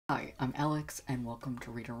Hi, I'm Alex, and welcome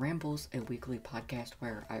to Reader Rambles, a weekly podcast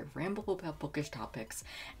where I ramble about bookish topics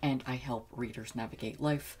and I help readers navigate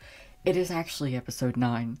life. It is actually episode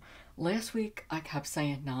 9. Last week I kept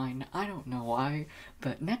saying 9, I don't know why,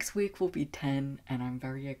 but next week will be 10, and I'm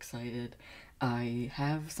very excited. I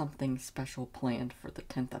have something special planned for the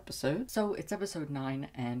 10th episode. So it's episode 9,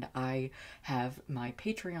 and I have my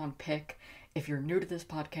Patreon pick. If you're new to this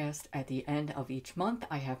podcast, at the end of each month,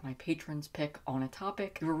 I have my patrons pick on a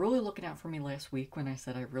topic. You were really looking out for me last week when I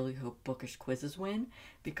said I really hope bookish quizzes win,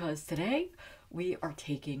 because today we are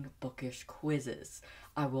taking bookish quizzes.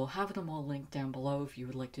 I will have them all linked down below if you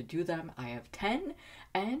would like to do them. I have 10,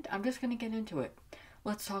 and I'm just going to get into it.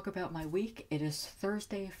 Let's talk about my week. It is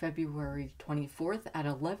Thursday, February 24th at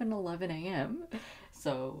 11:11 a.m.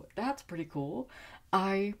 So that's pretty cool.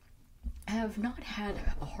 I have not had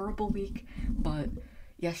a horrible week, but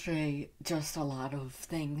yesterday just a lot of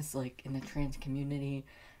things like in the trans community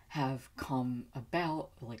have come about,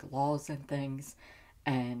 like laws and things,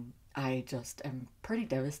 and I just am pretty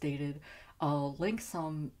devastated. I'll link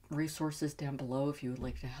some resources down below if you would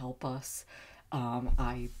like to help us.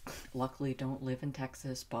 I luckily don't live in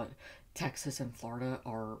Texas, but Texas and Florida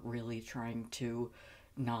are really trying to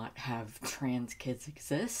not have trans kids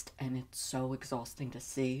exist, and it's so exhausting to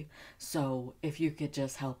see. So if you could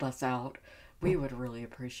just help us out, we would really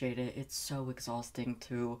appreciate it. It's so exhausting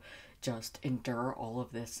to just endure all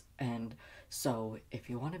of this, and so if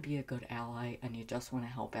you want to be a good ally and you just want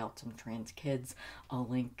to help out some trans kids, I'll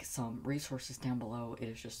link some resources down below. It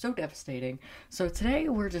is just so devastating. So today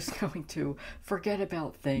we're just going to forget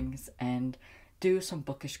about things and do some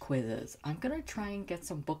bookish quizzes. I'm gonna try and get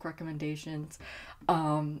some book recommendations.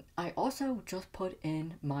 I also just put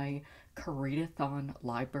in my Readathon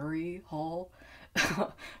library haul.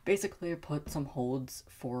 Basically, I put some holds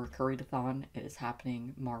for Readathon. It is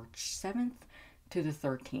happening March 7th to the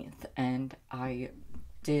 13th, and I'll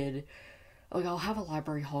have a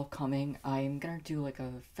library haul coming. I'm gonna do like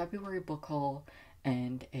a February book haul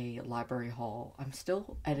and a library haul. I'm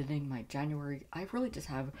still editing my January.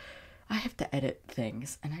 I have to edit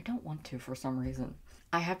things, and I don't want to for some reason.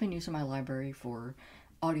 I have been using my library for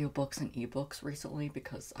audiobooks and ebooks recently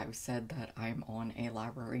because I've said that I'm on a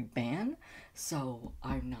library ban, so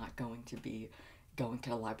I'm not going to be going to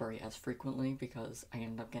the library as frequently because I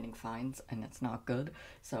end up getting fines and it's not good.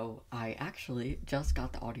 So I actually just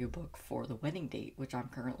got the audiobook for The Wedding Date, which I'm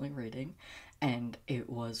currently reading, and it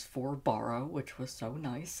was for borrow, which was so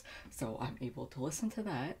nice. So I'm able to listen to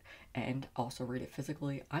that and also read it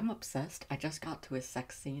physically. I'm obsessed. I just got to a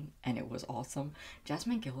sex scene and it was awesome.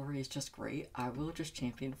 Jasmine Guillory is just great. I will just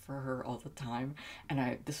champion for her all the time,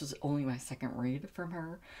 and this was only my second read from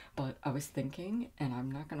her, but I was thinking, and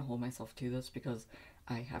I'm not going to hold myself to this because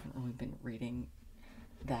I haven't really been reading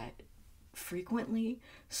that frequently,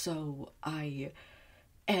 so I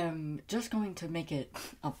am just going to make it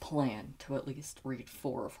a plan to at least read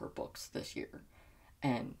 4 of her books this year.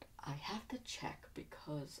 And I have to check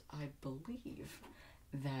because I believe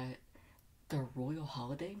that The Royal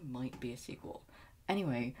Holiday might be a sequel.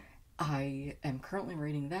 Anyway, I am currently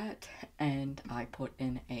reading that, and I put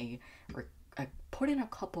in a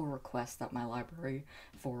couple requests at my library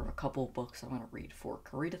for a couple books I want to read for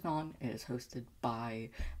Readathon. It is hosted by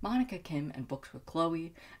Monica Kim and Books with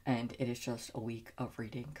Chloe, and it is just a week of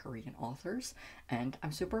reading Korean authors, and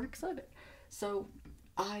I'm super excited. So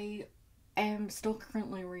I am still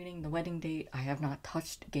currently reading The Wedding Date. I have not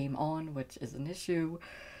touched Game On, which is an issue.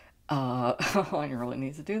 I really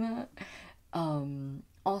need to do that.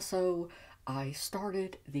 Also, I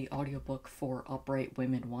started the audiobook for Upright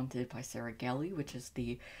Women Wanted by Sarah Galley, which is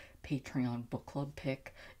the Patreon book club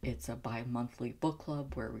pick. It's a bi-monthly book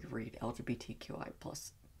club where we read LGBTQI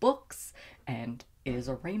plus books, and it is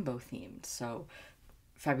a rainbow themed. So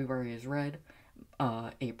February is red,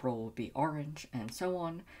 April will be orange, and so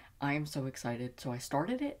on. I am so excited. So I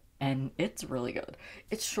started it, and it's really good.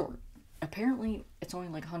 It's short. Apparently, it's only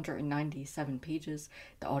like 197 pages.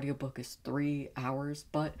 The audiobook is 3 hours,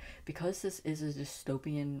 but because this is a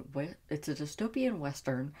dystopian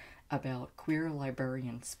western about queer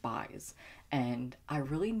librarian spies, and I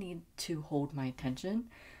really need to hold my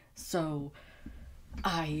attention, so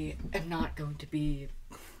I am not going to be...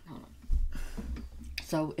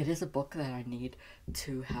 So it is a book that I need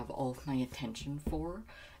to have all of my attention for,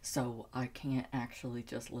 so I can't actually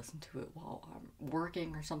just listen to it while I'm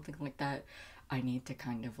working or something like that. I need to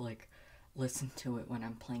kind of like listen to it when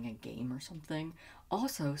I'm playing a game or something.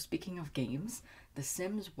 Also, speaking of games, The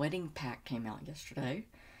Sims Wedding Pack came out yesterday,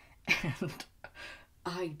 and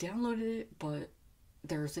I downloaded it, but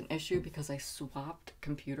there's an issue because I swapped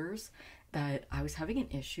computers that I was having an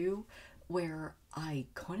issue where I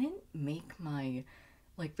couldn't make my,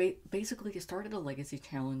 like, basically I started a legacy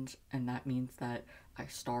challenge, and that means that I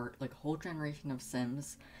start, like, a whole generation of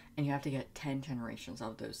Sims, and you have to get 10 generations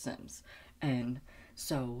of those Sims. And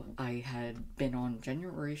so I had been on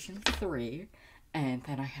generation 3, and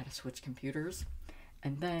then I had to switch computers,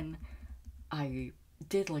 and then I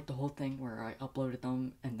did, like, the whole thing where I uploaded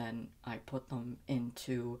them, and then I put them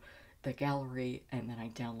into the gallery, and then I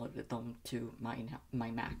downloaded them to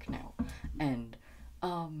my Mac now. And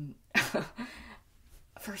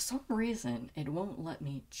for some reason it won't let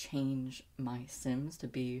me change my Sims to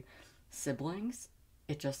be siblings.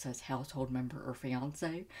 It just says household member or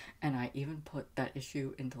fiance, and I even put that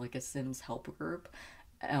issue into, like, a Sims help group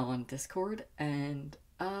on Discord, and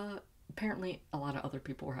apparently a lot of other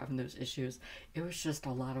people were having those issues. It was just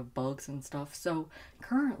a lot of bugs and stuff. So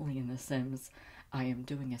currently in The Sims, I am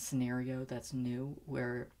doing a scenario that's new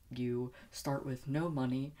where you start with no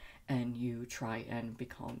money and you try and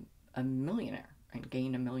become a millionaire and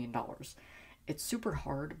gain $1 million. It's super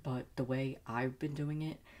hard, but the way I've been doing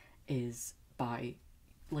it is by,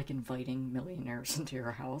 like, inviting millionaires into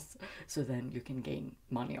your house, so then you can gain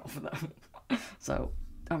money off of them. So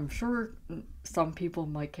I'm sure some people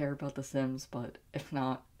might care about The Sims, but if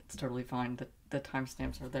not, it's totally fine. The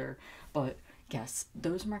timestamps are there. But yes,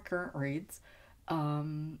 those are my current reads.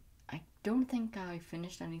 I don't think I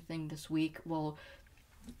finished anything this week. Well,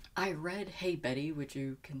 I read Hey Betty, which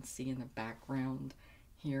you can see in the background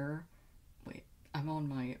here. Wait, I'm on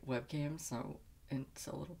my webcam, so it's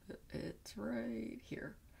a little bit, it's right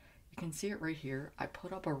here. You can see it right here. I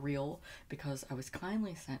put up a reel because I was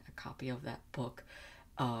kindly sent a copy of that book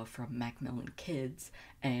from Macmillan Kids,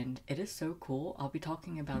 and it is so cool. I'll be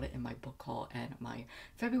talking about it in my book haul and my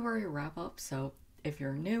February wrap-up, so if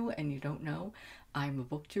you're new and you don't know, I'm a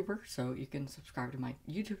booktuber, so you can subscribe to my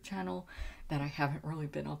YouTube channel that I haven't really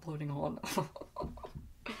been uploading on.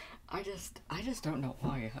 I just don't know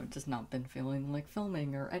why. I've just not been feeling like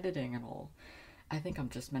filming or editing at all. I think I'm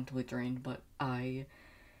just mentally drained, but I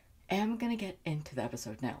am gonna get into the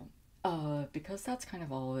episode now. Because that's kind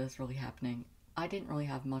of all that's really happening. I didn't really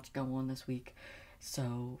have much go on this week,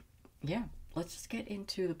 so yeah, let's just get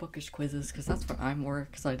into the bookish quizzes, because that's what I'm more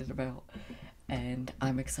excited about. And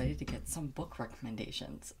I'm excited to get some book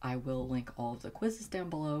recommendations. I will link all of the quizzes down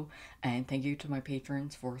below, and thank you to my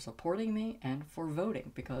patrons for supporting me and for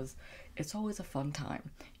voting, because it's always a fun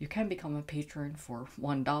time. You can become a patron for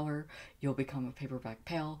 $1. You'll become a paperback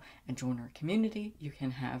pal and join our community. You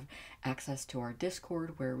can have access to our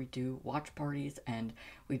Discord, where we do watch parties and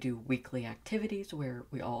we do weekly activities where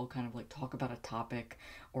we all kind of, like, talk about a topic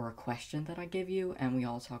or a question that I give you, and we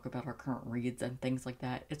all talk about our current reads and things like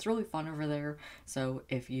that. It's really fun over there, so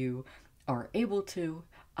if you are able to,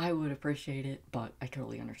 I would appreciate it, but I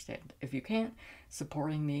totally understand. If you can't,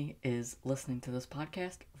 supporting me is listening to this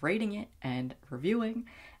podcast, rating it, and reviewing,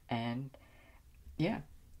 and yeah,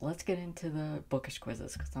 let's get into the bookish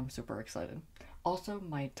quizzes, because I'm super excited. Also,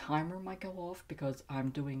 my timer might go off because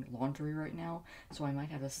I'm doing laundry right now, so I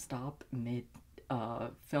might have to stop mid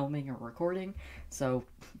filming or recording, so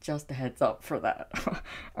just a heads up for that.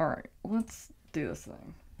 Alright, let's do this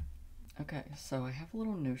thing. Okay, so I have a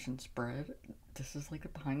little Notion spread. This is like a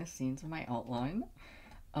behind the scenes of my outline.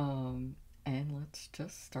 And let's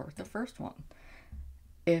just start with the first one.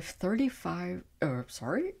 If 34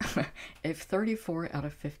 out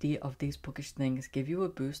of 50 of these bookish things give you a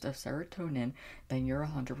boost of serotonin, then you're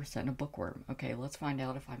 100% a bookworm. Okay, let's find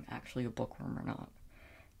out if I'm actually a bookworm or not.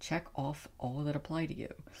 Check off all that apply to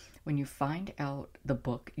you. When you find out the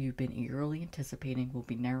book you've been eagerly anticipating will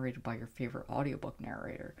be narrated by your favorite audiobook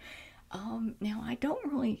narrator. Now, I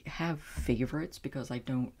don't really have favorites because I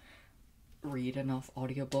don't read enough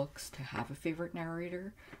audiobooks to have a favorite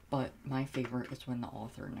narrator, but my favorite is when the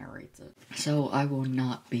author narrates it. So I will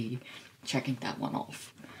not be checking that one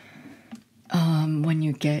off. When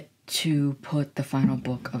you get to put the final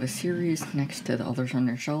book of a series next to the others on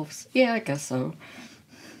your shelves, yeah, I guess so.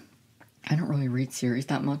 I don't really read series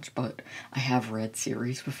that much, but I have read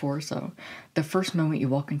series before, so the first moment you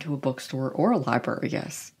walk into a bookstore or a library,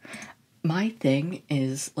 yes. My thing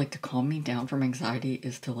is, like, to calm me down from anxiety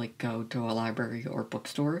is to, like, go to a library or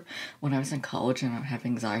bookstore. When I was in college and I would have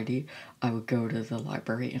anxiety, I would go to the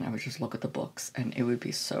library and I would just look at the books, and it would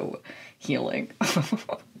be so healing.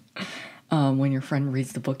 When your friend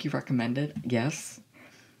reads the book you recommended, yes.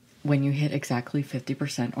 When you hit exactly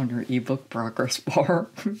 50% on your ebook progress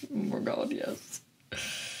bar. Oh my god, yes.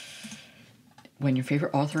 When your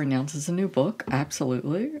favorite author announces a new book,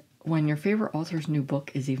 absolutely. When your favorite author's new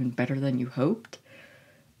book is even better than you hoped.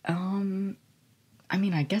 I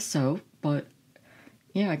mean, I guess so, but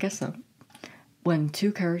yeah, I guess so. When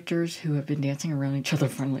two characters who have been dancing around each other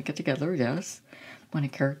finally get together, yes. When a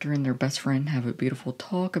character and their best friend have a beautiful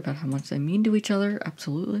talk about how much they mean to each other,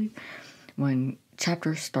 absolutely. When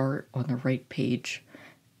chapters start on the right page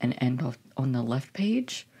and end off on the left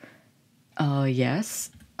page, yes,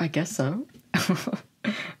 I guess so.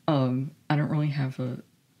 I don't really have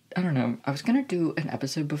I don't know. I was gonna do an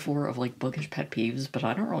episode before of like bookish pet peeves, but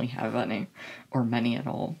I don't really have any, or many at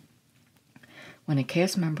all. When a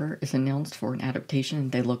cast member is announced for an adaptation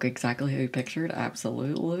and they look exactly how you pictured,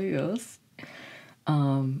 absolutely, yes.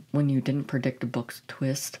 When you didn't predict a book's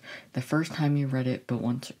twist the first time you read it, but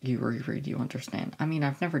once you reread, you understand. I mean,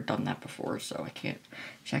 I've never done that before, so I can't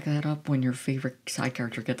check that up. When your favorite side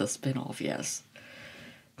character gets a spin-off, yes.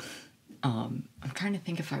 I'm trying to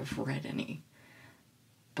think if I've read any,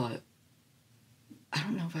 but I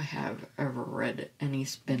don't know if I have ever read any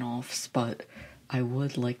spin-offs, but I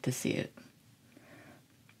would like to see it.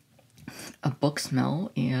 A book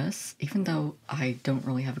smell, yes. Even though I don't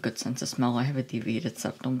really have a good sense of smell, I have a deviated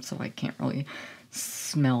septum, so I can't really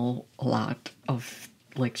smell a lot of,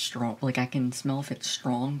 like, strong. Like, I can smell if it's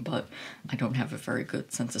strong, but I don't have a very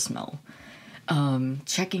good sense of smell.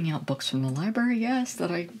 Checking out books from the library, yes,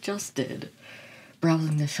 that I just did.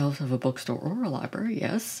 Browsing the shelves of a bookstore or a library,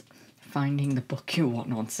 yes. Finding the book you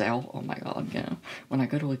want on sale, oh my god, yeah. When I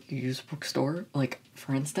go to like a used bookstore, like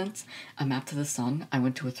for instance, A Map to the Sun, I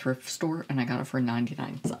went to a thrift store and I got it for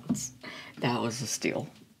 99 cents. That was a steal.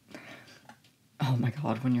 Oh my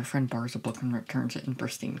god, when your friend borrows a book and returns it in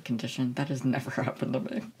pristine condition, that has never happened to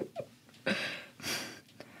me.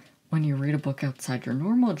 When you read a book outside your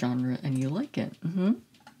normal genre and you like it, I'm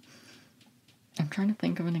trying to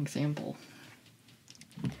think of an example.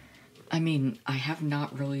 I mean, I have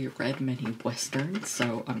not really read many westerns,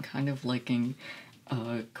 so I'm kind of liking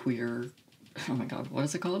queer, oh my god, what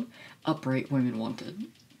is it called? Upright Women Wanted.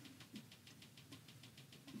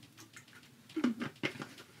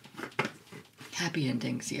 Happy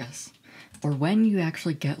endings, yes. Or when you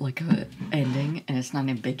actually get like a ending and it's not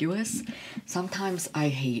ambiguous. Sometimes I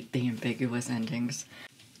hate the ambiguous endings.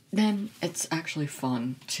 Then it's actually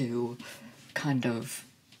fun to kind of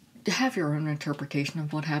have your own interpretation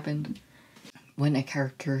of what happened. When a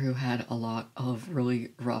character who had a lot of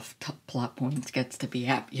really rough plot points gets to be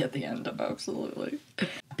happy at the end, absolutely.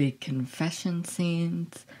 Big confession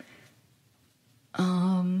scenes.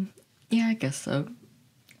 Yeah, I guess so.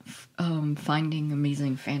 Finding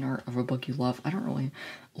amazing fan art of a book you love. I don't really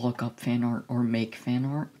look up fan art or make fan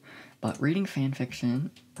art, but reading fan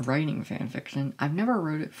fiction, writing fan fiction, I've never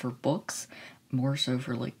wrote it for books, more so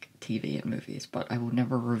for like TV and movies, but I will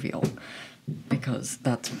never reveal because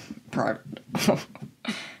that's private.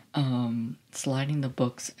 Sliding the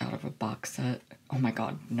books out of a box set. Oh my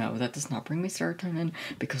god, no, that does not bring me serotonin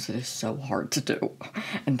because it is so hard to do.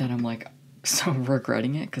 And then I'm like so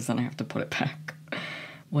regretting it because then I have to put it back.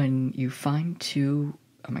 When you find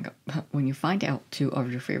when you find out two of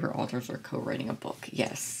your favorite authors are co-writing a book,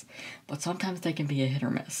 yes. But sometimes they can be a hit or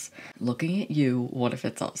miss. Looking at you, what if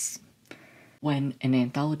it's us? When an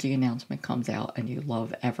anthology announcement comes out and you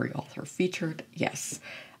love every author featured, yes,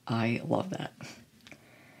 I love that.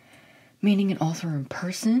 Meeting an author in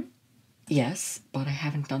person, yes, but I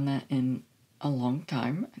haven't done that in a long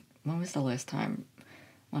time. When was the last time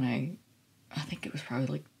when I think it was probably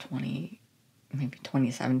like maybe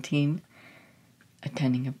 2017,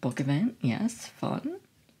 attending a book event, yes, fun.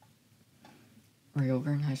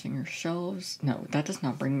 Reorganizing your shelves. No, that does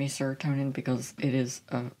not bring me serotonin because it is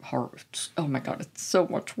a horror. Oh my god, it's so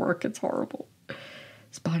much work, it's horrible.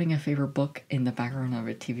 Spotting a favorite book in the background of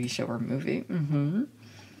a TV show or movie. When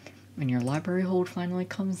your library hold finally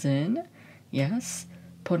comes in. Yes.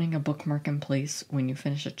 Putting a bookmark in place when you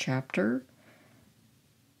finish a chapter.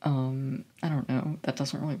 I don't know. That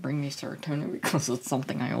doesn't really bring me serotonin because it's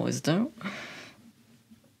something I always do.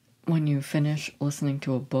 When you finish listening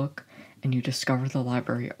to a book and you discover the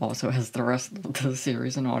library also has the rest of the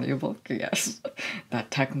series in audiobook, yes,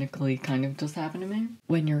 that technically kind of just happened to me.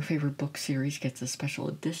 When your favorite book series gets a special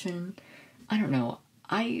edition, I don't know,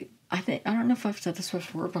 I don't know if I've said this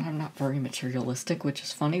before, but I'm not very materialistic, which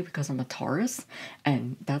is funny because I'm a Taurus,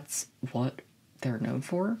 and that's what they're known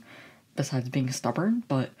for, besides being stubborn,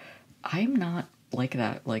 but I'm not like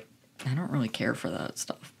that, like, I don't really care for that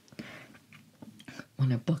stuff.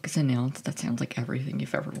 When a book is announced, that sounds like everything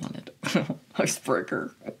you've ever wanted.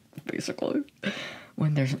 Icebreaker, basically.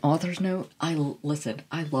 When there's an author's note, I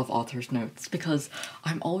love author's notes because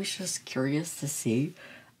I'm always just curious to see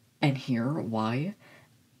and hear why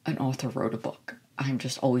an author wrote a book. I'm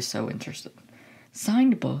just always so interested.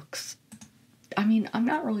 Signed books, I mean, I'm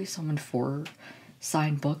not really someone for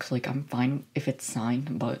signed books, like, I'm fine if it's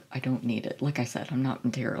signed, but I don't need it. Like I said, I'm not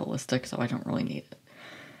materialistic, so I don't really need it.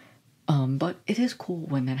 But it is cool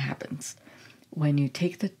when that happens. When you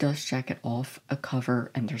take the dust jacket off a cover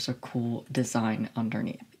and there's a cool design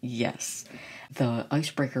underneath. Yes, the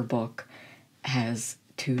Icebreaker book has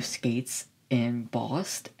 2 skates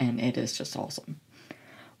embossed, and it is just awesome.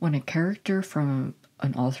 When a character from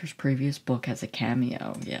an author's previous book has a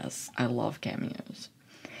cameo, yes, I love cameos.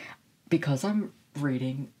 Because I'm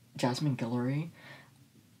reading Jasmine Guillory,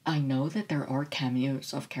 I know that there are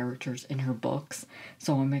cameos of characters in her books,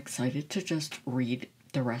 so I'm excited to just read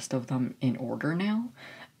the rest of them in order now.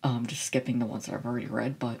 Just skipping the ones that I've already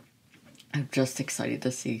read, but I'm just excited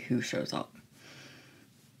to see who shows up.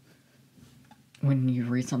 When you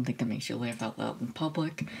read something that makes you laugh out loud in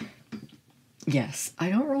public, yes, I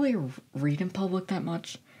don't really read in public that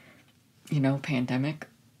much. Pandemic,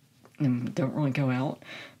 and don't really go out,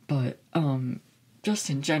 but just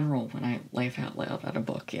in general, when I laugh out loud at a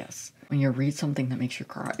book, yes. When you read something that makes you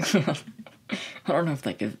cry. I don't know if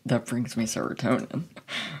that brings me serotonin,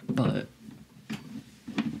 but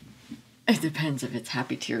it depends if it's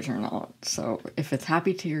happy tears or not. So if it's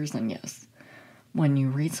happy tears, then yes. When you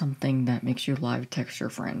read something that makes you live text your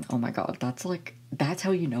friend, oh my god, that's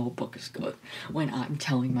how you know a book is good. When I'm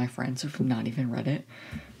telling my friends who've not even read it,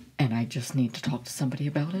 and I just need to talk to somebody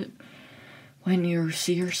about it. When you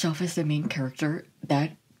see yourself as the main character,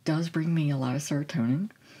 that does bring me a lot of serotonin.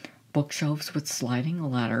 Bookshelves with sliding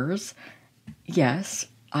ladders. Yes,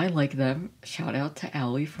 I like them. Shout out to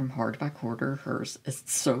Allie from Hardback Hoarder. Hers is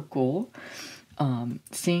so cool.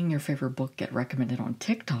 Seeing your favorite book get recommended on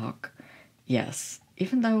TikTok. Yes,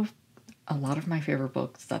 even though a lot of my favorite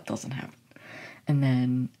books, that doesn't happen. And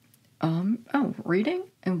then, reading.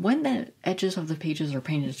 And when the edges of the pages are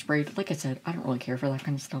painted sprayed, like I said, I don't really care for that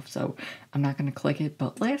kind of stuff, so I'm not going to click it.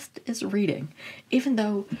 But last is reading. Even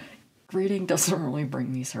though reading doesn't really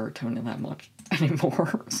bring me serotonin that much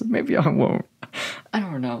anymore, so maybe I won't. I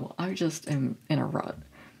don't know. I just am in a rut.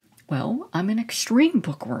 Well, I'm an extreme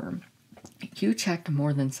bookworm. You checked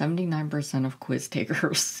more than 79% of quiz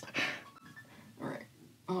takers. Alright,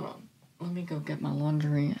 hold on. Let me go get my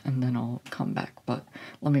laundry and then I'll come back, but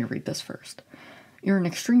let me read this first. You're an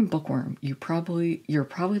extreme bookworm. You're probably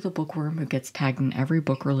the bookworm who gets tagged in every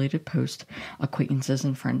book-related post acquaintances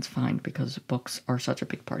and friends find because books are such a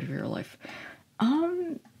big part of your life.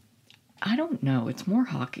 I don't know. It's more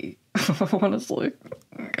hockey, honestly.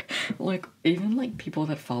 Even people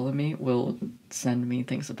that follow me will send me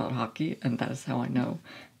things about hockey, and that is how I know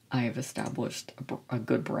I have established a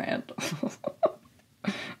good brand.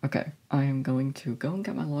 Okay, I am going to go and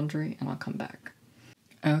get my laundry, and I'll come back.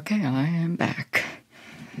 Okay, I am back.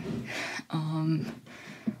 I'm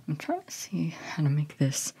trying to see how to make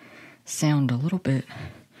this sound a little bit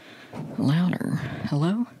louder.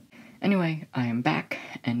 Hello? Anyway, I am back,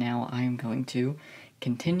 and now I am going to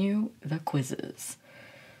continue the quizzes.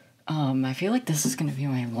 I feel like this is going to be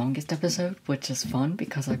my longest episode, which is fun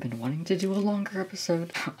because I've been wanting to do a longer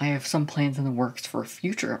episode. I have some plans in the works for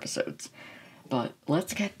future episodes, but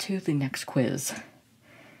let's get to the next quiz.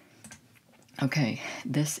 Okay,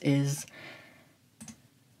 this is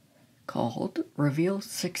called Reveal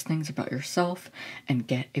 6 Things About Yourself and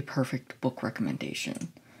Get a Perfect Book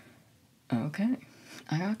Recommendation. Okay,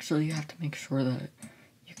 I actually have to make sure that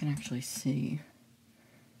you can actually see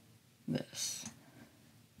this.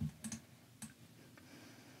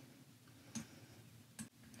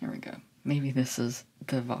 There we go. Maybe this is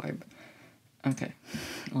the vibe. Okay,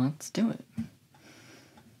 let's do it.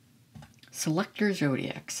 Select your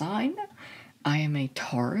zodiac sign. I am a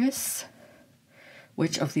Taurus.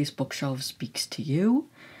 Which of these bookshelves speaks to you?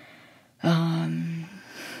 I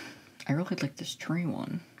really like this tree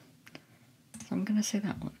one, so I'm gonna say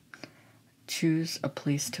that one. Choose a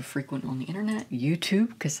place to frequent on the internet. YouTube,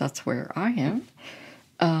 because that's where I am.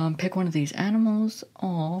 Pick one of these animals.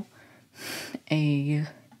 I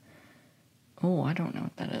don't know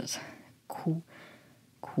what that is.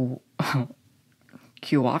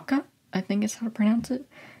 Kuaka, I think is how to pronounce it.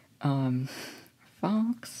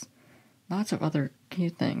 Fox. Lots of other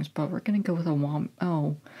cute things, but we're gonna go with a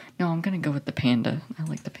I'm gonna go with the panda. I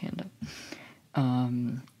like the panda.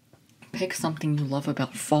 Pick something you love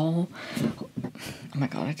about fall. Oh my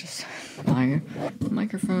god, my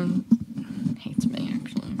microphone hates me,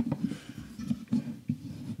 actually.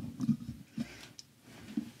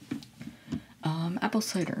 Apple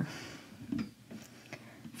cider.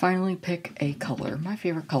 Finally, pick a color. My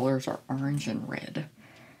favorite colors are orange and red.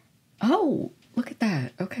 Oh, look at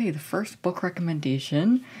that. Okay, the first book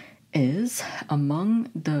recommendation is Among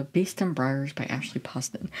the Beasts and Briars by Ashley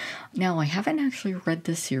Poston. Now, I haven't actually read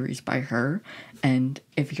this series by her, and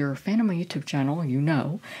if you're a fan of my YouTube channel, you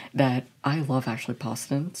know that I love Ashley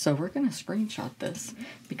Poston, so we're going to screenshot this,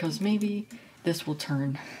 because maybe this will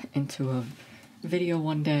turn into a video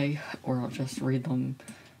one day, or I'll just read them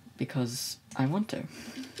because I want to.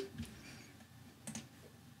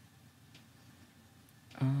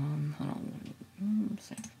 Hold on. Let's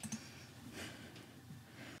see.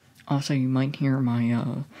 Also, you might hear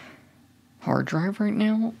my hard drive right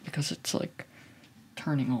now because it's like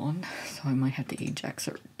turning on, so I might have to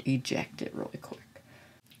eject it really quick.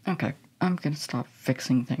 Okay, I'm gonna stop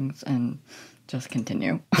fixing things and just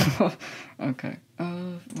continue. Okay,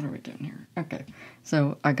 what are we doing here? Okay,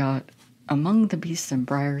 so I got Among the Beasts and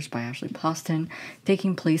Briars by Ashley Poston,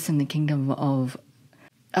 taking place in the kingdom of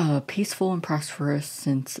peaceful and prosperous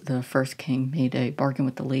since the first king made a bargain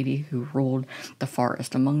with the lady who ruled the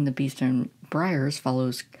forest. Among the Beasts and Briars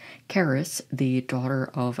follows Caris, the daughter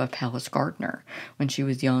of a palace gardener. When she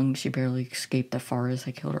was young, she barely escaped the forest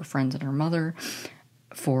that killed her friends and her mother.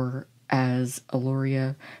 For as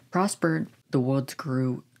Aluria prospered, the woods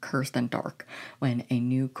grew cursed and dark. When a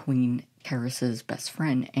new queen, Caris's best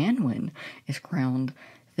friend, Anwin, is crowned,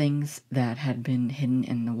 things that had been hidden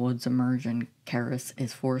in the woods emerge, and Caris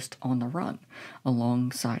is forced on the run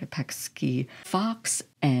alongside a pesky fox,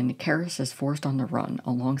 and Caris is forced on the run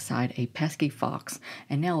alongside a pesky fox,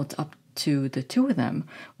 and now it's up to the two of them,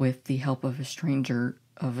 with the help of a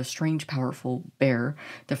strange powerful bear,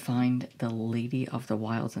 to find the Lady of the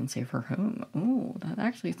Wilds and save her home. Ooh, that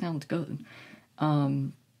actually sounds good.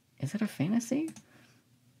 Is it a fantasy,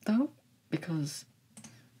 though? Because,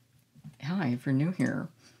 hi, if you're new here,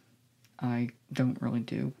 I don't really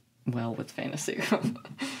do well with fantasy,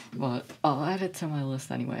 but I'll add it to my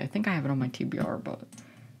list anyway. I think I have it on my TBR, but,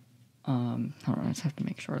 hold on, I just have to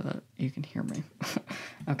make sure that you can hear me.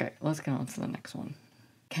 Okay, let's get on to the next one.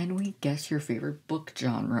 Can we guess your favorite book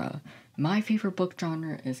genre? My favorite book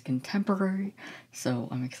genre is contemporary, so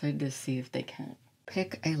I'm excited to see if they can.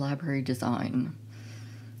 Pick a library design.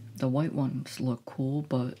 The white ones look cool,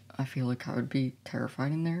 but I feel like I would be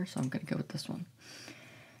terrified in there, so I'm gonna go with this one.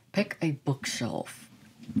 Pick a bookshelf.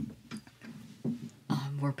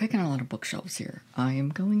 We're picking a lot of bookshelves here. I am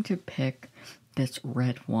going to pick this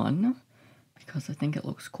red one because I think it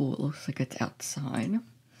looks cool. It looks like it's outside.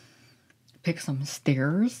 Pick some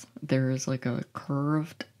stairs. There is like a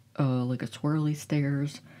curved, like a swirly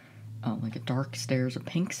stairs, like a dark stairs, a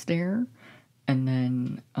pink stair, and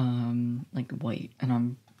then like white. And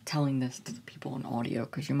I'm telling this to the people in audio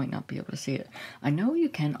because you might not be able to see it. I know you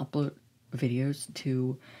can upload videos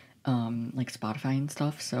to like Spotify and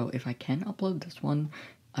stuff, so if I can upload this one,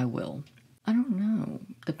 I will. I don't know.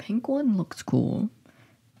 The pink one looks cool,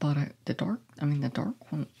 but the dark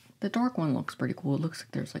one looks pretty cool. It looks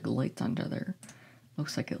like there's like lights under there.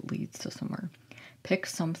 Looks like it leads to somewhere. Pick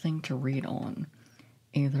something to read on.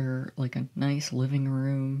 Either like a nice living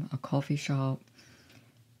room, a coffee shop.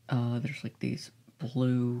 There's like these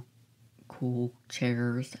blue cool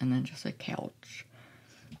chairs, and then just a couch.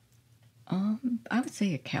 I would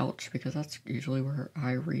say a couch because that's usually where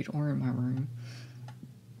I read, or in my room,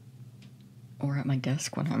 or at my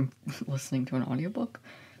desk when I'm listening to an audiobook.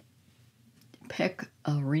 Pick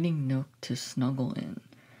a reading nook to snuggle in.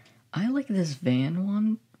 I like this van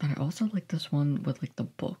one, but I also like this one with like the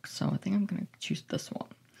book, so I think I'm gonna choose this one.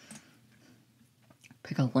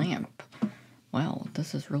 Pick a lamp. Wow,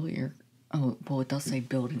 this is really your... Oh, well, it does say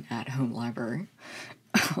build an at-home library.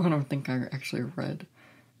 I don't think I actually read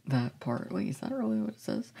that part. Wait, is that really what it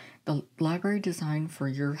says? The library design for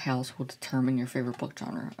your house will determine your favorite book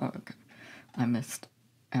genre. Oh, okay. I missed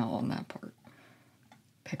out on that part.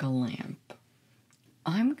 Pick a lamp.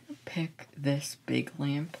 I'm gonna pick this big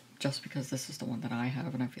lamp just because this is the one that I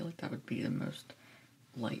have, and I feel like that would be the most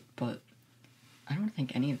light, but I don't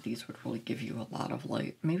think any of these would really give you a lot of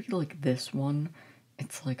light. Maybe like this one,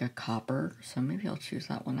 it's like a copper, so maybe I'll choose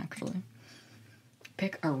that one actually.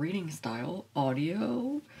 Pick a reading style: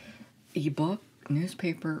 audio, ebook,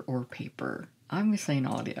 newspaper, or paper. I'm saying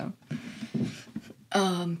audio.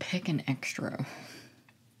 Pick an extra,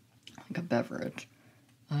 like a beverage.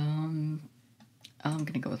 I'm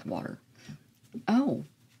gonna go with water. Oh,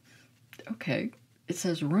 okay. It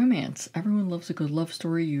says romance. Everyone loves a good love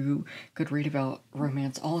story. You could read about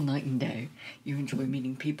romance all night and day. You enjoy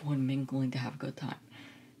meeting people and mingling to have a good time.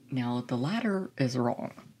 Now, the latter is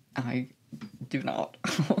wrong. I do not.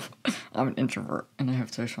 I'm an introvert and I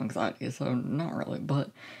have social anxiety, so not really.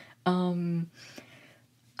 But,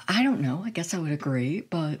 I don't know. I guess I would agree,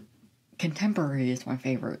 but Contemporary is my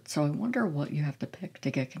favorite, so I wonder what you have to pick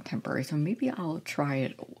to get contemporary. So maybe I'll try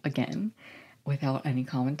it again without any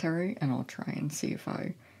commentary, and I'll try and see if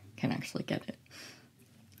I can actually get it.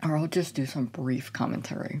 Or I'll just do some brief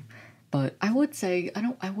commentary. But I wouldn't say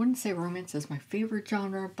romance is my favorite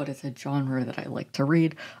genre, but it's a genre that I like to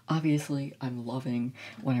read. Obviously, I'm loving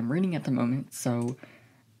what I'm reading at the moment, so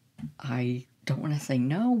I don't want to say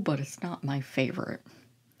no, but it's not my favorite.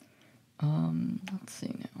 Let's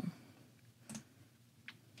see now.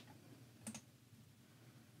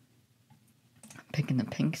 I'm picking The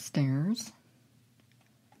Pink Stairs.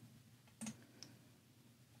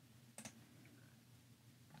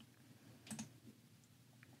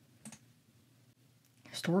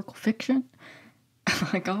 Historical fiction? Oh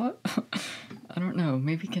my god. I don't know.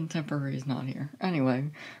 Maybe contemporary is not here. Anyway,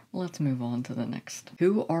 let's move on to the next.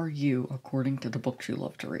 Who are you according to the books you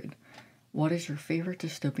love to read? What is your favorite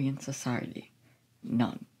dystopian society?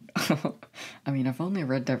 None. I mean, I've only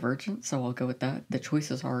read Divergent, so I'll go with that. The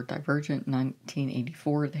choices are Divergent,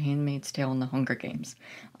 1984, The Handmaid's Tale, and The Hunger Games.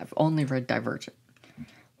 I've only read Divergent.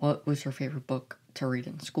 What was your favorite book to read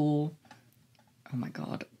in school? Oh my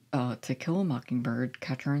god. To Kill a Mockingbird,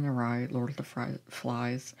 Catcher in the Rye, Lord of the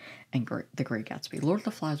Flies, and The Great Gatsby. Lord of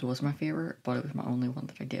the Flies was my favorite, but it was my only one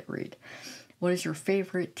that I did read. What is your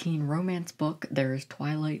favorite teen romance book? There is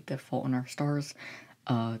Twilight, The Fault in Our Stars,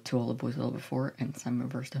 To All the Boys I Loved Before, and Simon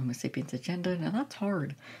vs. the Homo Sapiens Agenda. Now that's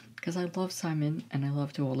hard, because I love Simon, and I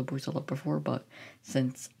love To All the Boys I Loved Before, but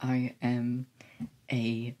since I am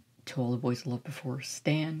a To All the Boys I Loved Before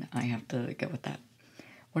stan, I have to go with that.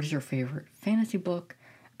 What is your favorite fantasy book?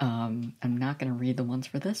 I'm not going to read the ones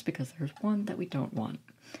for this because there's one that we don't want.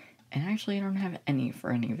 And actually, I don't have any for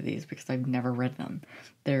any of these because I've never read them.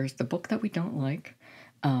 There's the book that we don't like,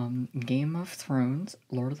 Game of Thrones,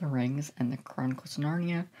 Lord of the Rings, and the Chronicles of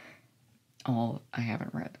Narnia. All I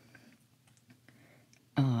haven't read.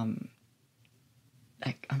 I'm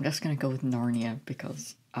just going to go with Narnia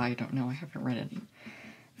because I don't know, I haven't read any.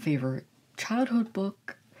 Favorite childhood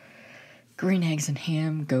book? Green Eggs and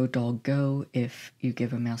Ham, Go Dog Go, If You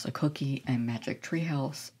Give a Mouse a Cookie, and Magic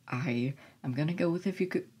Treehouse. I'm gonna go with If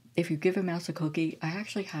You Give a Mouse a Cookie. I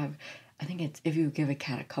actually have, I think it's If You Give a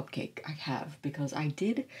Cat a Cupcake. I have, because I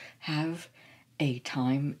did have a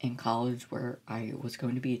time in college where I was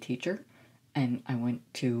going to be a teacher, and I went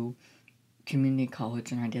to community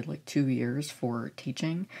college and I did like 2 years for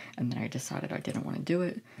teaching, and then I decided I didn't want to do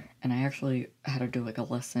it, and I actually had to do like a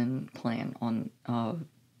lesson plan on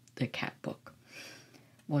the cat book.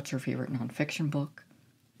 What's your favorite nonfiction book?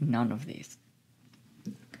 None of these.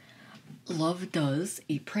 Love Does,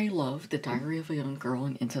 Eat, Pray, Love, The Diary of a Young Girl,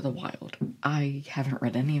 and Into the Wild. I haven't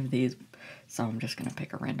read any of these, so I'm just gonna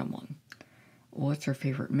pick a random one. What's your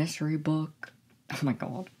favorite mystery book? Oh my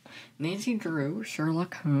god. Nancy Drew,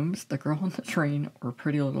 Sherlock Holmes, The Girl on the Train, or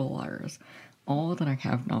Pretty Little Liars. All that I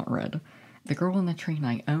have not read. The Girl on the Train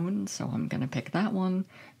I own, so I'm gonna pick that one.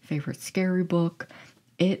 Favorite scary book?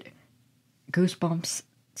 It, Goosebumps,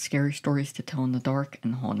 Scary Stories to Tell in the Dark,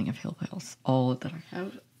 and The Haunting of Hill House. All that I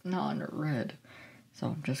have not read, so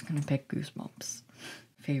I'm just gonna pick Goosebumps.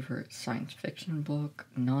 Favorite science fiction book?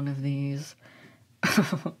 None of these.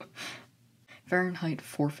 Fahrenheit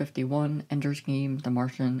 451, Ender's Game, The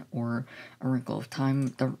Martian, or A Wrinkle of Time.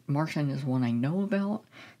 The Martian is one I know about,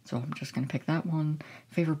 so I'm just going to pick that one.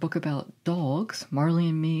 Favorite book about dogs? Marley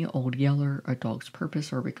and Me, Old Yeller, A Dog's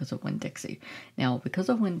Purpose, or Because of Winn-Dixie. Now, Because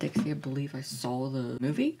of Winn-Dixie, I believe I saw the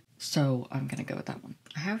movie, so I'm going to go with that one.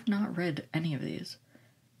 I have not read any of these.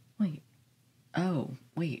 Wait. Oh,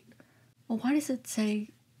 wait. Well, why does it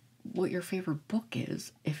say what your favorite book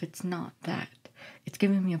is if it's not that? It's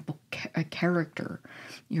giving me a character.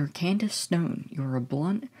 You're Candace Stone. You're a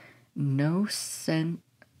blunt, no sense.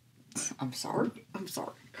 I'm sorry.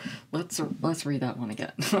 Let's read that one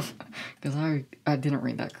again because I didn't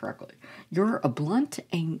read that correctly. You're a blunt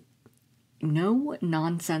and no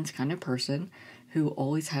nonsense kind of person who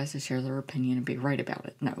always has to share their opinion and be right about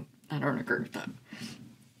it. No, I don't agree with that.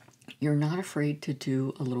 You're not afraid to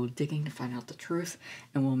do a little digging to find out the truth,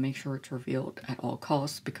 and will make sure it's revealed at all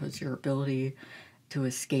costs because of your ability to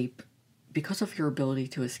escape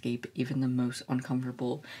even the most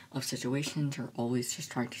uncomfortable of situations. You're always just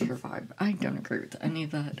trying to survive. I don't agree with any of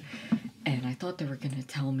that, and I thought they were going to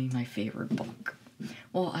tell me my favorite book.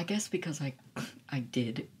 Well, I guess because I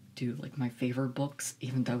did do like my favorite books,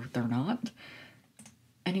 even though they're not.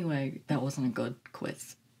 Anyway, that wasn't a good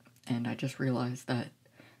quiz, and I just realized that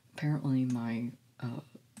apparently my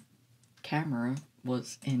camera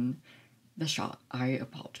was in the shot. I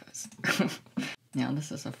apologize. Now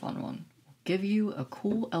this is a fun one. give you a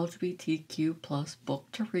cool LGBTQ plus book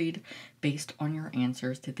to read based on your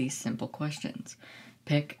answers to these simple questions.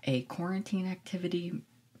 Pick a quarantine activity,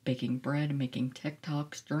 baking bread, making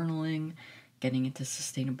TikToks, journaling, getting into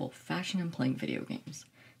sustainable fashion, and playing video games.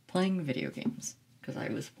 Playing video games, because I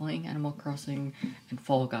was playing Animal Crossing and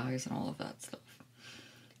Fall Guys and all of that stuff.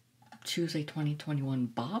 Choose a 2021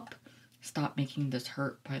 bop. Stop Making This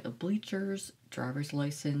Hurt by The Bleachers, Driver's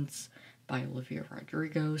License by Olivia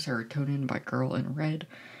Rodrigo, Serotonin by Girl in Red,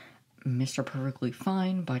 Mr. Perfectly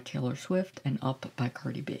Fine by Taylor Swift, and Up by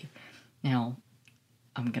Cardi B. Now,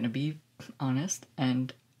 I'm gonna be honest,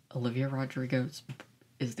 and Olivia Rodrigo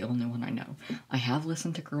is the only one I know. I have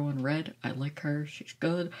listened to Girl in Red. I like her. She's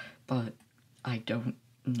good, but I don't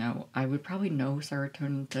know. I would probably know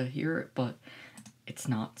Serotonin to hear it, but it's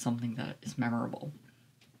not something that is memorable.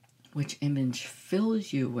 Which image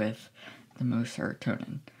fills you with the most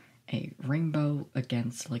serotonin? A rainbow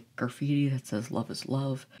against like graffiti that says love is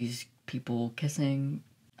love. These people kissing.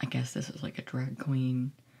 I guess this is like a drag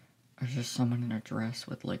queen. Or just someone in a dress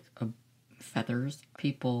with like feathers.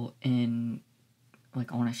 People in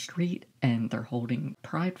like on a street and they're holding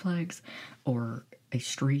pride flags. Or a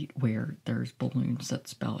street where there's balloons that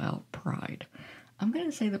spell out pride. I'm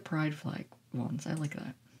gonna say the pride flag ones. I like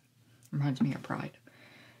that. Reminds me of pride.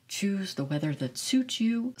 Choose the weather that suits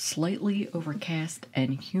you. Slightly overcast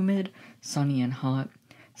and humid, sunny and hot,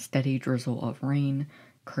 steady drizzle of rain,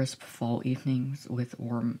 crisp fall evenings with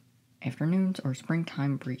warm afternoons, or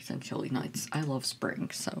springtime breeze and chilly nights. I love spring,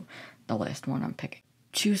 so the last one I'm picking.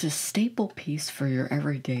 Choose a staple piece for your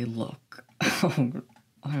everyday look.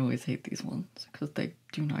 I always hate these ones because they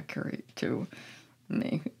do not curate to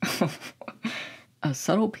me. A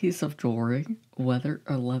subtle piece of jewelry,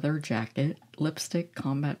 a leather jacket, lipstick,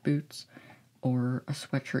 combat boots, or a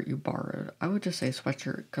sweatshirt you borrowed. I would just say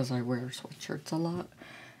sweatshirt because I wear sweatshirts a lot.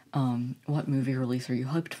 What movie release are you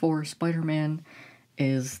hyped for? Spider-Man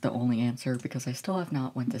is the only answer because I still have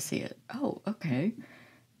not went to see it. Oh, okay.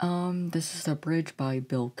 This is The Bridge by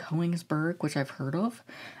Bill Koenigsberg, which I've heard of.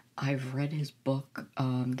 I've read his book,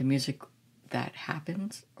 The Music That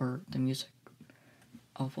Happens, or The Music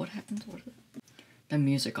of What Happens? What is it? The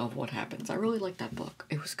Music of What Happens. I really like that book.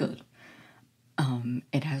 It was good.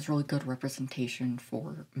 It has really good representation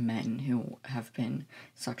for men who have been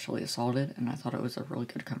sexually assaulted, and I thought it was a really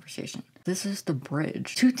good conversation. This is The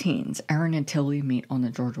Bridge. Two teens, Aaron and Tilly, meet on the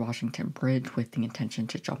George Washington Bridge with the intention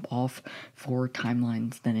to jump off. 4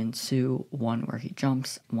 timelines then ensue, one where he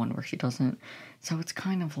jumps, one where she doesn't. So it's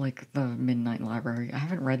kind of like the Midnight Library. I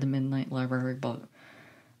haven't read the Midnight Library, but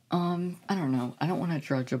I don't know. I don't want to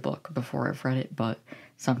judge a book before I've read it, but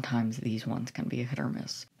sometimes these ones can be a hit or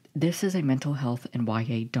miss. This is a mental health and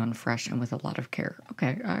YA done fresh and with a lot of care.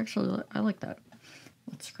 Okay, I like that.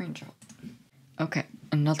 Let's screenshot. Okay,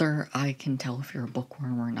 another I can tell if you're a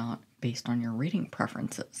bookworm or not based on your reading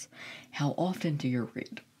preferences. How often do you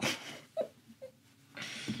read?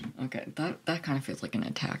 Okay, that kind of feels like an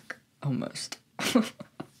attack, almost.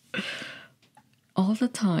 All the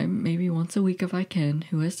time, maybe once a week if I can.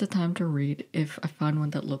 Who has the time to read if I find one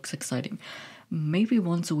that looks exciting? Maybe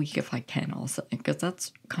once a week if I can also, because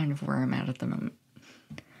that's kind of where I'm at the moment.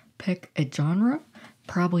 Pick a genre,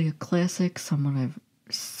 probably a classic,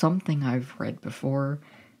 something I've read before.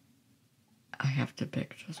 I have to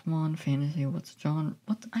pick just one. Fantasy, what's genre?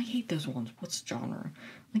 I hate those ones. What's genre?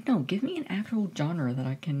 Like, no, give me an actual genre that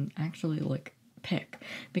I can actually, like, pick.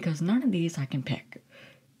 Because none of these I can pick.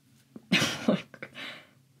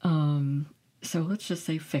 So let's just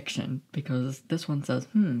say fiction, because this one says,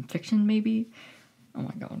 fiction maybe? Oh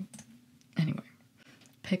my god. Anyway,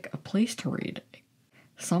 pick a place to read.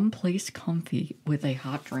 Some place comfy with a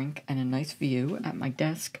hot drink and a nice view at my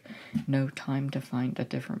desk. No time to find a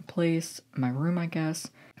different place. My room, I guess.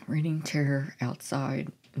 Reading chair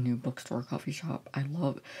outside. New bookstore, coffee shop.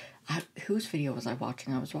 Whose video was I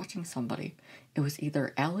watching? I was watching somebody. It was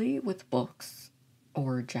either Ellie with books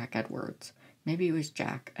or Jack Edwards. Maybe it was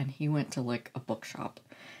Jack, and he went to, like, a bookshop.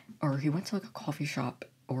 Or he went to, like, a coffee shop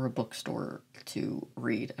or a bookstore to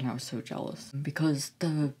read, and I was so jealous. Because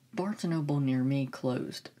the Barnes & Noble near me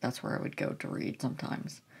closed. That's where I would go to read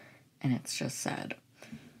sometimes. And it's just sad.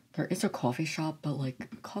 There is a coffee shop, but,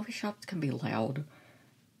 like, coffee shops can be loud.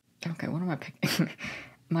 Okay, what am I picking?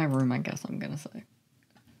 My room, I guess I'm gonna say.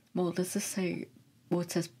 Well, does this say... Well,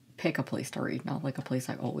 it says pick a place to read, not, like, a place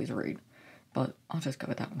I always read. But I'll just go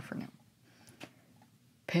with that one for now.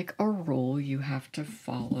 Pick a rule you have to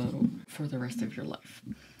follow for the rest of your life.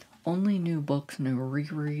 Only new books, no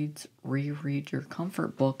rereads. Reread your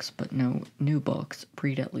comfort books, but no new books.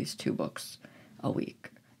 Read at least 2 books a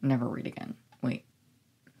week. Never read again. Wait.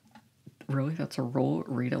 Really? That's a rule?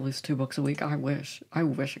 Read at least 2 books a week? I wish. I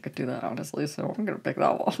could do that, honestly, so I'm gonna pick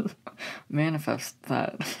that one. Manifest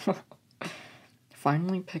that.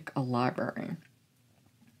 Finally pick a library.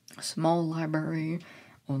 A small library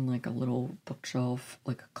on, like, a little bookshelf,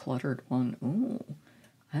 like a cluttered one. Ooh,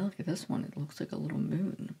 I look at this one. It looks like a little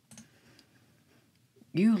moon.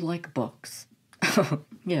 You like books.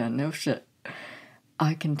 Yeah, no shit.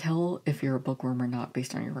 I can tell if you're a bookworm or not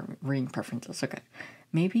based on your reading preferences. Okay.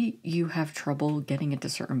 Maybe you have trouble getting into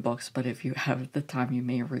certain books, but if you have the time, you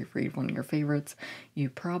may reread one of your favorites. You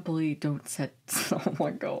probably don't set... Oh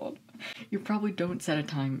my god. You probably don't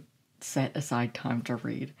set aside time to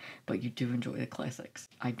read, but you do enjoy the classics.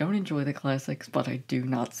 I don't enjoy the classics, but I do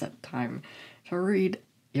not set time to read.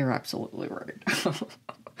 You're absolutely right.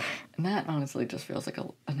 And that honestly just feels like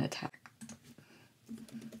an attack.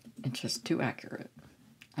 It's just too accurate.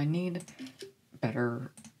 I need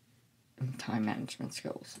better time management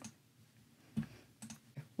skills.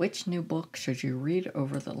 Which new book should you read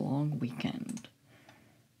over the long weekend?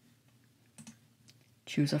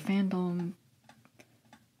 Choose a fandom.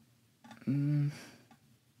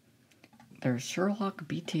 There's Sherlock,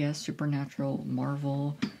 BTS, Supernatural,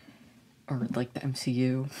 Marvel, or like the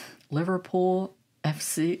MCU, Liverpool,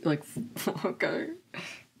 FC, like, okay.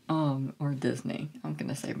 Or Disney. I'm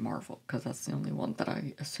gonna say Marvel, because that's the only one that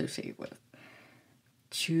I associate with.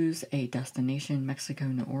 Choose a destination: Mexico,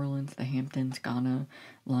 New Orleans, the Hamptons, Ghana,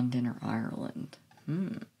 London, or Ireland.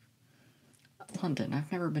 London.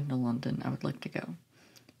 I've never been to London. I would like to go.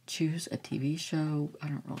 Choose a TV show. I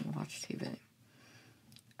don't really watch TV,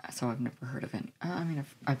 so I've never heard of any. I mean,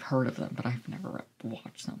 I've heard of them, but I've never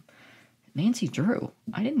watched them. Nancy Drew.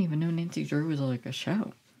 I didn't even know Nancy Drew was like a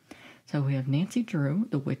show. So we have Nancy Drew,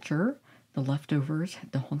 The Witcher, The Leftovers,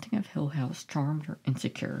 The Haunting of Hill House, Charmed, or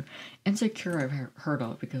Insecure. Insecure I've heard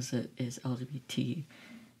of because it is LGBT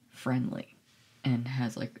friendly and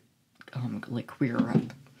has like queer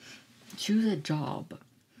rep. Choose a job.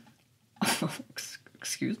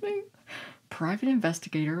 Excuse me? Private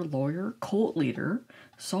investigator, lawyer, cult leader,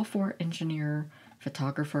 software engineer,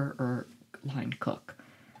 photographer, or line cook.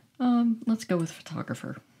 Let's go with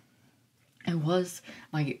photographer.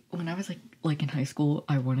 When I was like in high school,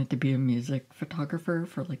 I wanted to be a music photographer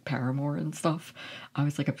for like Paramore and stuff. I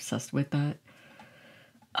was like obsessed with that.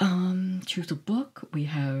 Choose a book. We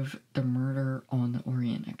have The Murder on the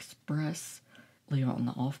Orient Express, Leo on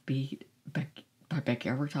the Offbeat, by Becky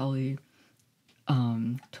Albertalli,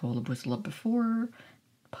 To All the Boys I Loved Before,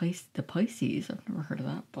 The Pisces. I've never heard of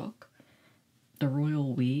that book. The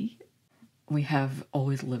Royal We. We have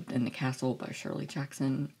Always Lived in the Castle by Shirley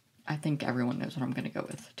Jackson. I think everyone knows what I'm going to go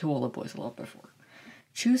with. To All the Boys I Loved Before.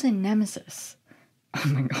 Choose a nemesis. Oh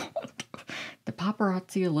my god. The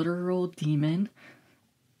paparazzi, a literal demon.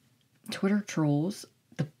 Twitter trolls.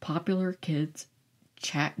 The popular kids.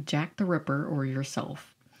 Jack the Ripper, or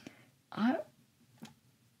yourself.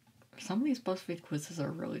 Some of these Buzzfeed quizzes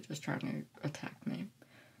are really just trying to attack me.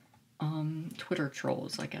 Twitter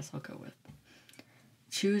trolls, I guess I'll go with.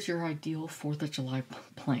 Choose your ideal 4th of July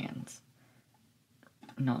plans.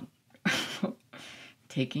 None.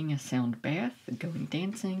 Taking a sound bath, going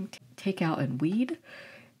dancing, take out and weed,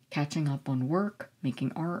 catching up on work,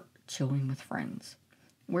 making art, chilling with friends.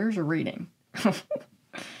 Where's your reading?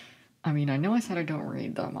 I mean, I know I said I don't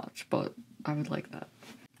read that much, but I would like that.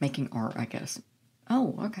 Making art, I guess.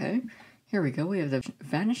 Oh, okay. Here we go. We have The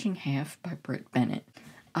Vanishing Half by Britt Bennett.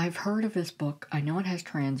 I've heard of this book. I know it has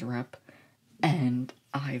trans rep, and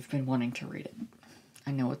I've been wanting to read it.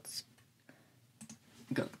 I know it's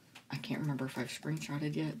good. I can't remember if I've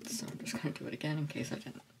screenshotted yet, so I'm just going to do it again in case I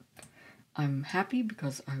didn't. I'm happy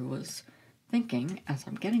because I was thinking, as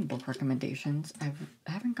I'm getting book recommendations, I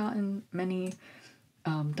haven't gotten many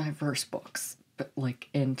diverse books, but like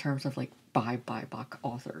in terms of like by BIPOC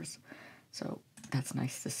authors. So that's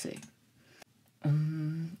nice to see.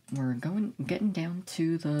 We're getting down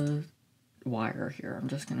to the wire here. I'm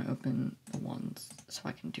just going to open the ones so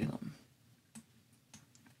I can do them.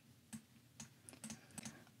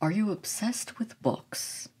 Are you obsessed with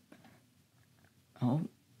books? Oh,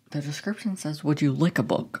 the description says, would you lick a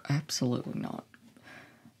book? Absolutely not.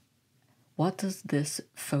 What does this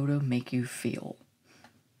photo make you feel?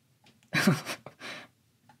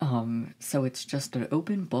 So it's just an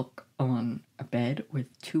open book on a bed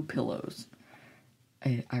with 2 pillows.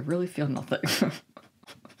 I really feel nothing.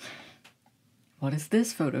 What does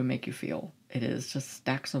this photo make you feel? It is just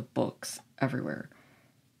stacks of books everywhere.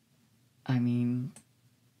 I mean,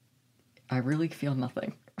 I really feel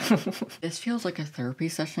nothing. This feels like a therapy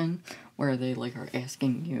session where they like are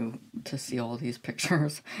asking you to see all these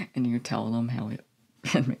pictures and you tell them how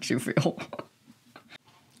it makes you feel.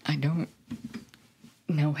 I don't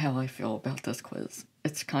know how I feel about this quiz.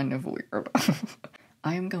 It's kind of weird.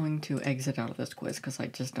 I am going to exit out of this quiz because I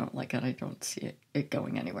just don't like it. I don't see it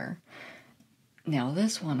going anywhere. Now,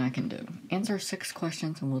 this one I can do. Answer 6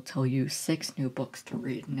 questions and we'll tell you 6 new books to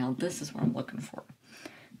read. Now, this is what I'm looking for.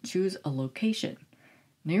 Choose a location.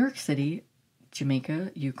 New York City,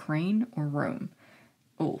 Jamaica, Ukraine, or Rome?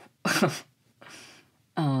 Oh.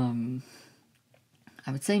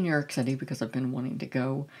 I would say New York City because I've been wanting to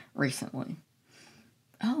go recently.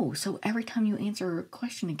 Oh, so every time you answer a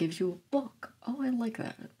question, it gives you a book. Oh, I like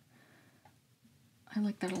that. I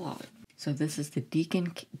like that a lot. So this is the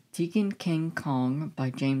Deacon King Kong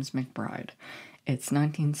by James McBride. It's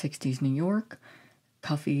 1960s New York.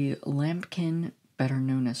 Cuffy Lampkin, better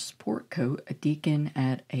known as Sport Coat, a deacon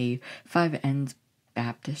at a Five Ends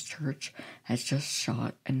Baptist church, has just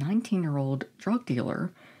shot a 19-year-old drug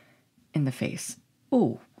dealer in the face.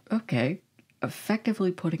 Oh, okay.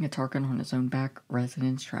 Effectively putting a target on his own back,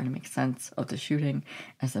 residents try to make sense of the shooting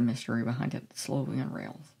as the mystery behind it slowly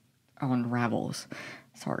unravels.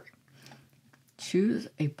 Sorry. Choose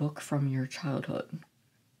a book from your childhood.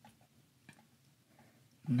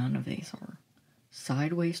 None of these are.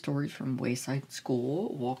 Sideways Stories from Wayside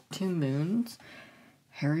School, Walk to Moons,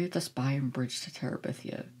 Harriet the Spy, and Bridge to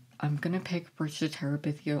Terabithia. I'm gonna pick Bridge to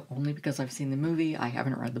Terabithia only because I've seen the movie. I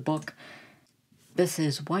haven't read the book. This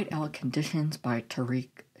is Whiteout Conditions by Tariq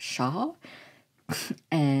Shah.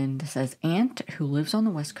 And it says, Aunt, who lives on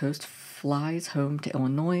the West Coast, flies home to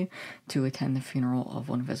Illinois to attend the funeral of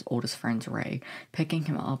one of his oldest friends, Ray. Picking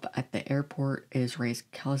him up at the airport is Ray's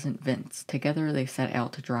cousin, Vince. Together, they set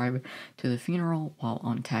out to drive to the funeral while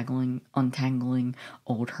untangling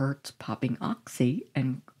old hurts, popping oxy,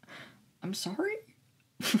 and... I'm sorry?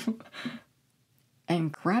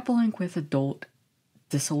 and grappling with adult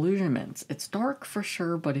disillusionments. It's dark for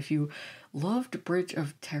sure, but if you loved Bridge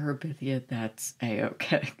of Terabithia, that's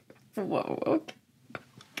a-okay. Whoa,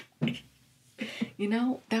 okay. You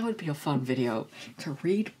know, that would be a fun video, to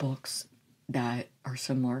read books that are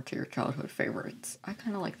similar to your childhood favorites. I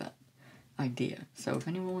kind of like that idea. So if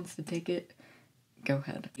anyone wants to take it, go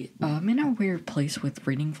ahead. I'm in a weird place with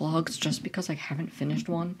reading vlogs just because I haven't finished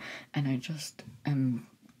one and I just am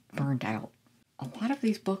burned out. A lot of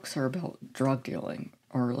these books are about drug dealing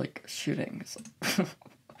or like shootings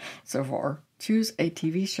so far. Choose a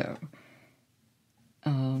TV show.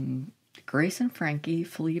 Grace and Frankie,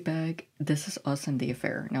 Fleabag, This Is Us, and The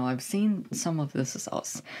Affair. Now, I've seen some of This Is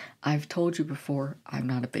Us. I've told you before, I'm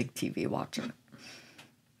not a big TV watcher.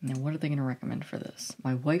 Now, what are they going to recommend for this?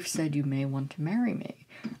 My Wife Said You May Want to Marry Me.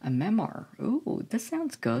 A memoir. Ooh, this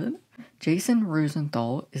sounds good. Jason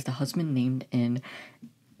Rosenthal is the husband named in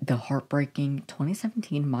the heartbreaking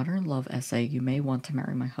 2017 modern love essay, You May Want to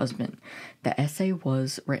Marry My Husband. The essay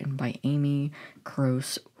was written by Amy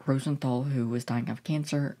Kroos Rosenthal, who was dying of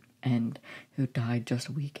cancer and who died just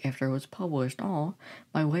a week after it was published. Oh,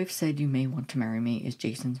 My Wife Said You May Want to Marry Me is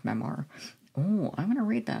Jason's memoir. Oh, I'm going to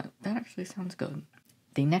read that. That actually sounds good.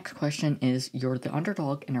 The next question is, you're the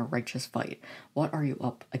underdog in a righteous fight. What are you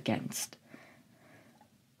up against?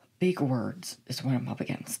 Big words is what I'm up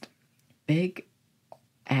against. Big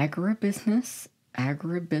agribusiness, I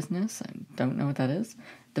don't know what that is.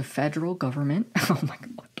 The federal government, oh my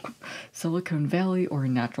god, Silicon Valley, or a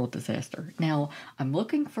natural disaster. Now, I'm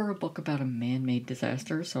looking for a book about a man-made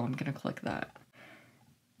disaster, so I'm gonna click that.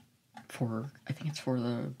 I think it's for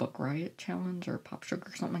the Book Riot Challenge, or Pop Sugar,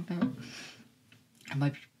 or something like that. It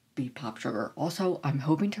might be Pop Sugar. Also, I'm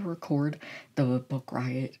hoping to record the Book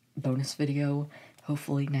Riot bonus video,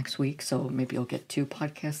 hopefully next week, so maybe I'll get 2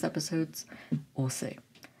 podcast episodes. We'll see.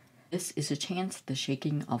 This is A Chance, The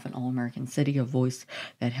Shaking of an All-American City, A Voice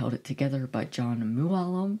That Held It Together by John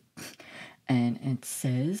Mooallem. And it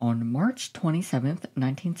says, on March 27th,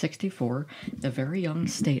 1964, the very young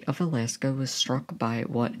state of Alaska was struck by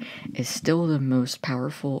what is still the most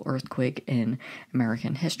powerful earthquake in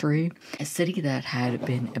American history. A city that had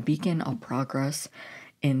been a beacon of progress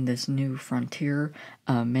in this new frontier,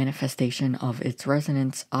 a manifestation of its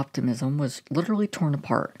residents' optimism, was literally torn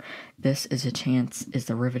apart. This is a Chance is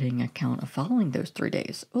the riveting account of following those 3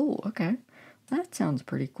 days. Oh, okay. That sounds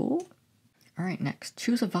pretty cool. Alright, next.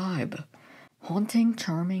 Choose a vibe. Haunting,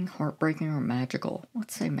 charming, heartbreaking, or magical?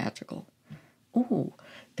 Let's say magical. Ooh,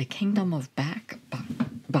 The Kingdom of Back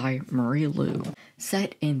by Marie Lu.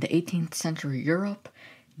 Set in the 18th century Europe,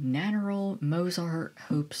 Nannerl Mozart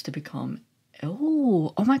hopes to become...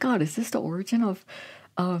 Oh my god, is this the origin of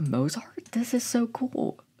Mozart? This is so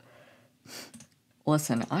cool.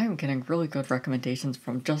 Listen, I am getting really good recommendations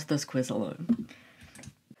from just this quiz alone.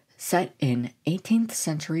 Set in 18th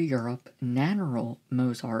century Europe, Nannerl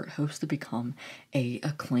Mozart hopes to become an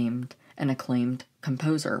acclaimed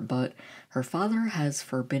composer, but her father has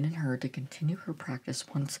forbidden her to continue her practice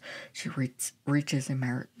once she reaches a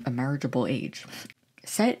marriageable age.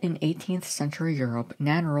 Set in 18th century Europe,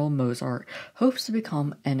 Nannerl Mozart hopes to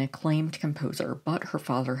become an acclaimed composer, but her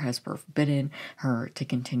father has forbidden her to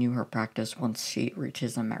continue her practice once she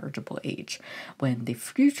reaches a marriageable age. When the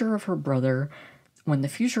future of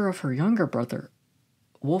her younger brother,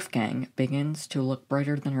 Wolfgang, begins to look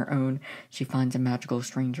brighter than her own, she finds a magical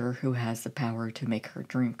stranger who has the power to make her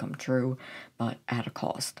dream come true, but at a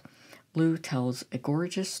cost. Lou tells a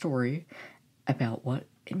gorgeous story about what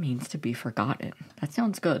it means to be forgotten. That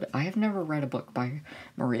sounds good. I have never read a book by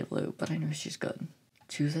Marie Lu, but I know she's good.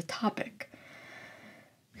 Choose a topic.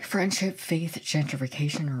 Friendship, faith,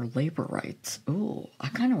 gentrification, or labor rights. Ooh, I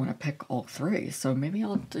kind of want to pick all three, so maybe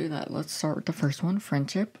I'll do that. Let's start with the first one,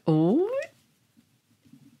 friendship. Ooh.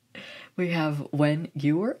 We have When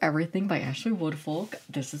You Were Everything by Ashley Woodfolk.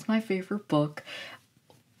 This is my favorite book.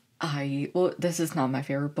 This is not my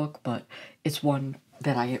favorite book, but it's one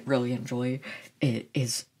that I really enjoy. It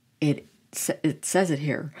says it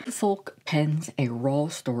here. Folk pens a raw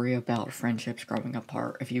story about friendships growing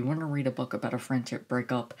apart. If you want to read a book about a friendship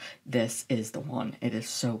breakup, this is the one. It is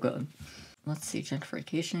so good. Let's see,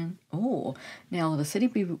 gentrification. Oh, now this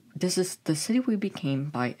is The City We Became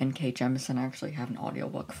by N.K. Jemisin. I actually have an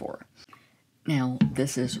audiobook for. Now,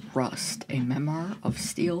 this is Rust, a memoir of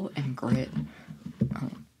steel and grit.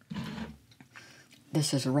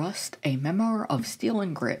 This is Rust, a memoir of steel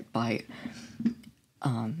and grit by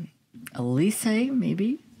Elise,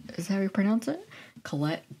 maybe is how you pronounce it?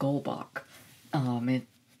 Colette Goldbach. It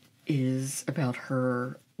is about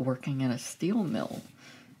her working at a steel mill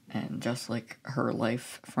and just like her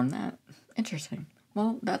life from that. Interesting.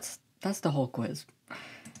 Well, that's the whole quiz.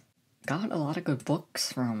 Got a lot of good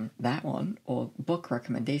books from that one, or book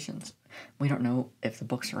recommendations. We don't know if the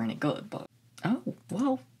books are any good, but oh,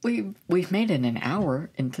 well, we've made it an hour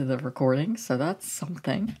into the recording, so that's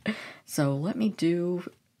something. So let me do,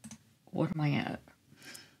 what am I at?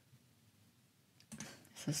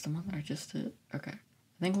 Is this the one that I just did? Okay.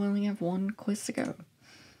 I think we only have one quiz to go.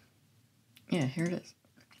 Yeah, here it is.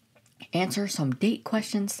 Answer some date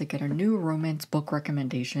questions to get a new romance book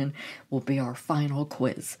recommendation will be our final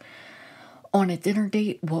quiz. On a dinner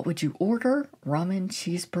date, what would you order? Ramen,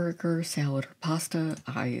 cheeseburger, salad, or pasta?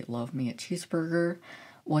 I love me a cheeseburger.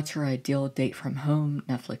 What's your ideal date from home?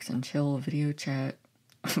 Netflix and chill, video chat.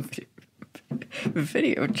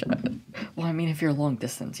 Video chat. Well, I mean, if you're long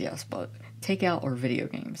distance, yes, but takeout or video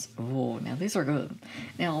games. Oh, now these are good.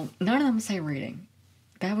 Now, none of them say reading.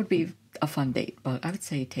 That would be a fun date, but I would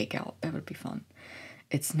say takeout. That would be fun.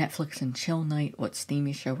 It's Netflix and chill night. What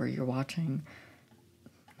steamy show are you watching?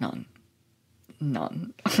 None.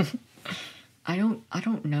 I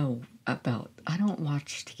don't know about, I don't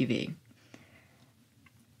watch TV.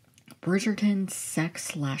 Bridgerton,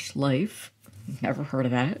 Sex/Life. Never heard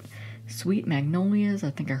of that. Sweet Magnolias, I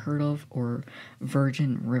think I heard of, or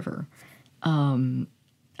Virgin River. I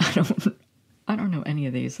don't know any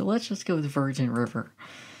of these, so let's just go with Virgin River.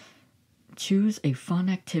 Choose a fun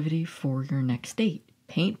activity for your next date.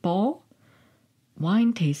 Paintball,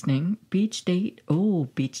 wine tasting, beach date. Oh,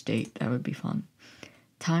 beach date, that would be fun.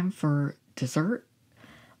 Time for dessert.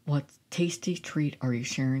 What tasty treat are you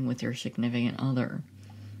sharing with your significant other?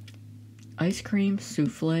 Ice cream,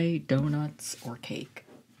 souffle, donuts, or cake?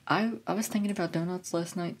 I was thinking about donuts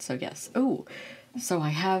last night, so yes. Oh, so I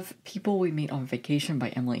have People We Meet on Vacation by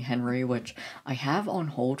Emily Henry, which I have on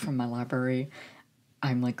hold from my library.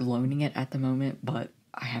 I'm like loaning it at the moment, but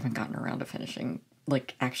I haven't gotten around to finishing,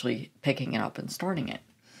 like actually picking it up and starting it.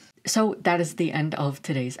 So that is the end of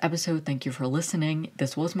today's episode. Thank you for listening.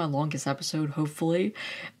 This was my longest episode, hopefully.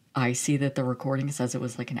 I see that the recording says it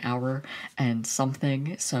was like an hour and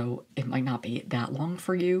something, so it might not be that long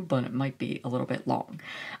for you, but it might be a little bit long.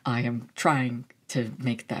 I am trying to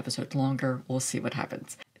make the episode longer. We'll see what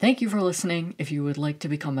happens. Thank you for listening. If you would like to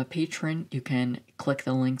become a patron, you can click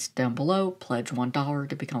the links down below, pledge $1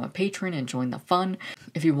 to become a patron and join the fun.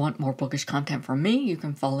 If you want more bookish content from me, you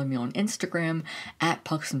can follow me on Instagram at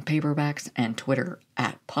Pucks and Paperbacks and Twitter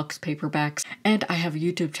at Pucks Paperbacks. And I have a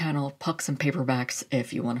YouTube channel, Pucks and Paperbacks,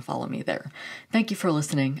 if you want to follow me there. Thank you for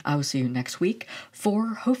listening. I will see you next week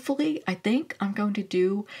for, hopefully, I think I'm going to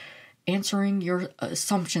do answering your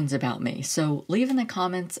assumptions about me. So leave in the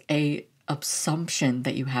comments a assumption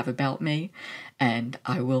that you have about me, and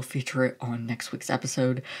I will feature it on next week's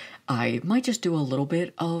episode. I might just do a little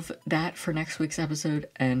bit of that for next week's episode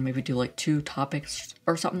and maybe do like 2 topics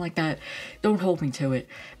or something like that. Don't hold me to it,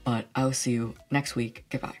 but I'll see you next week.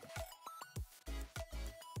 Goodbye.